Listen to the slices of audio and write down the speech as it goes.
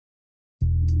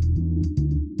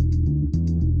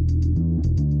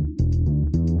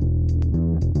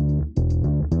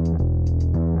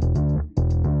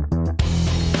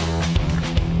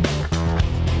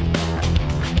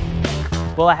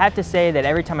Well, I have to say that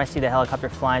every time I see the helicopter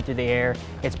flying through the air,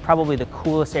 it's probably the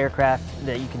coolest aircraft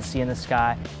that you can see in the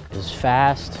sky. It's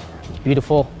fast, it's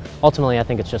beautiful. Ultimately, I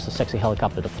think it's just a sexy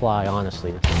helicopter to fly,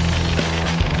 honestly.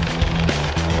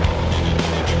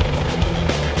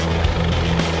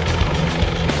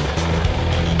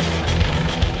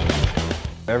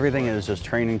 Everything is just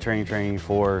training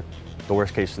for the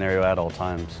worst case scenario at all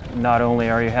times. Not only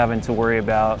are you having to worry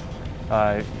about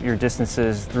your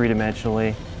distances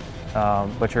three-dimensionally,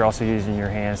 but you're also using your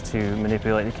hands to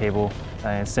manipulate the cable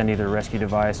and send either a rescue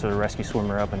device or a rescue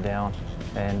swimmer up and down,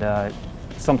 and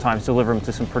sometimes deliver them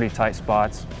to some pretty tight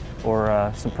spots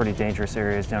or some pretty dangerous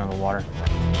areas down in the water.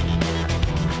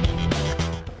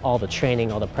 All the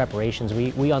training, all the preparations,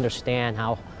 we understand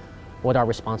what our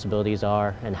responsibilities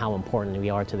are and how important we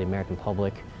are to the American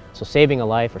public. So saving a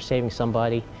life or saving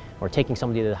somebody or taking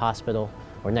somebody to the hospital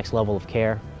or next level of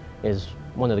care is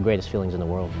one of the greatest feelings in the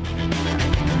world.